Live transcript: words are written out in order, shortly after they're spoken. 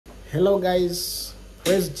Hello guys,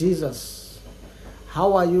 praise Jesus.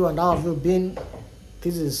 How are you and how have you been?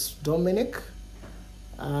 This is Dominic.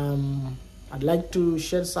 I'd like to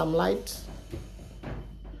shed some light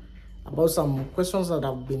about some questions that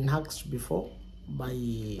have been asked before by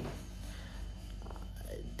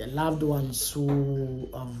the loved ones who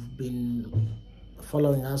have been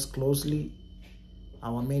following us closely,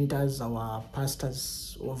 our mentors, our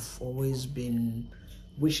pastors who have always been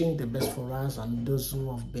wishing the best for us, and those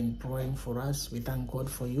who have been praying for us. We thank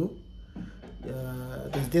God for you.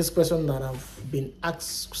 There's this question that have been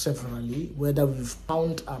asked severally, whether we've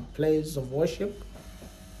found a place of worship,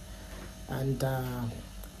 and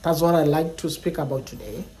that's what I'd like to speak about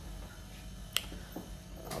today.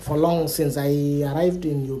 For long, since I arrived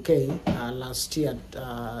in UK last year,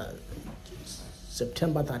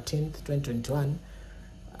 September 13th, 2021,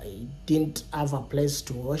 I didn't have a place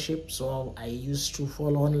to worship, so I used to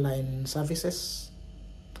follow online services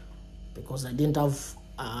because I didn't have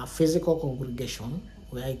a physical congregation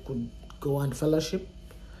where I could go and fellowship.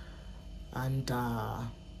 And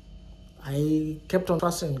I kept on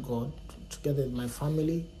trusting God together with my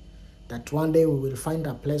family that one day we will find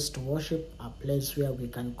a place to worship, a place where we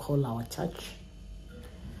can call our church,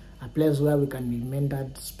 a place where we can be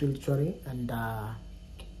mentored spiritually. And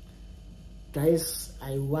guys,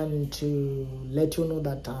 I want to let you know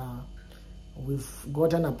that we've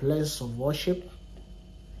gotten a place of worship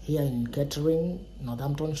here in Kettering,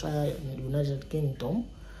 Northamptonshire, United Kingdom,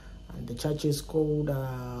 and the church is called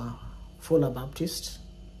Fuller Baptist,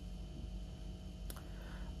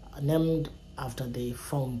 named after the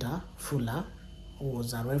founder, Fuller, who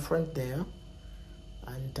was a reverend there.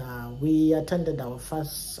 And we attended our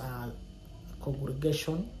first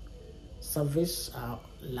congregation service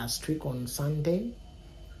last week on Sunday,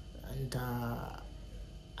 and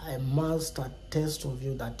I must attest to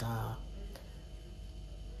you that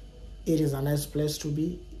it is a nice place to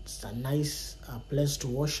be. It's a nice place to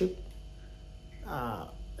worship.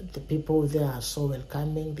 The people there are so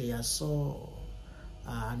welcoming. They are so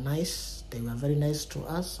nice. They were very nice to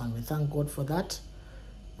us, and we thank God for that.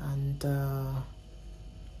 And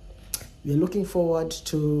we're looking forward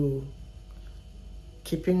to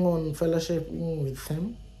keeping on fellowshipping with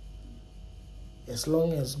them as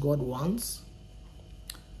long as God wants.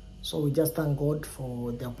 So we just thank God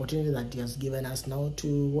for the opportunity that He has given us now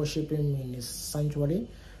to worship Him in His sanctuary.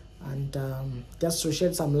 And just to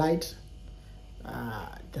shed some light,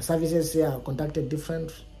 the services here are conducted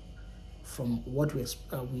different from what we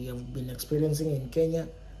have been experiencing in Kenya.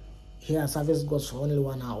 Here, service goes for only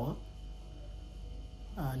 1 hour.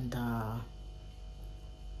 And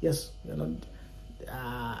yes, you're not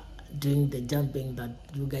doing the jumping that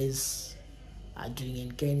you guys are doing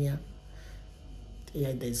in Kenya.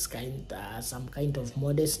 Here there's some kind of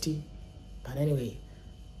modesty, but anyway,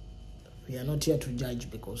 we are not here to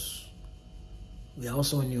judge because we are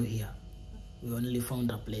also new here. We only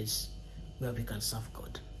found a place where we can serve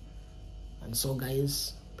God. And so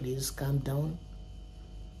guys, please calm down.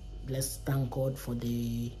 Let's thank God for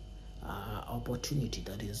the opportunity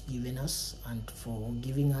that He has given us, and for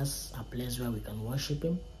giving us a place where we can worship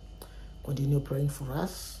Him. Continue praying for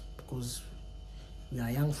us because we are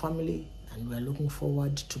a young family and we are looking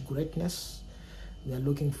forward to greatness. We are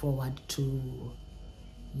looking forward to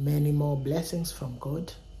many more blessings from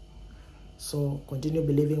God. So continue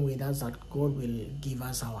believing with us that God will give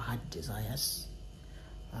us our heart desires.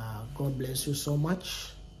 God bless you so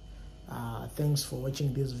much. Thanks for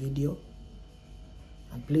watching this video,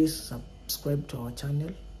 and please subscribe to our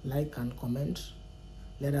channel, like and comment.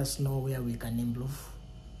 Let us know where we can improve,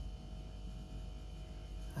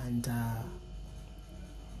 and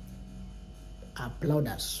applaud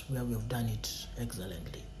us where we have done it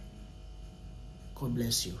excellently. God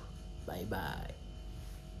bless you. Bye bye.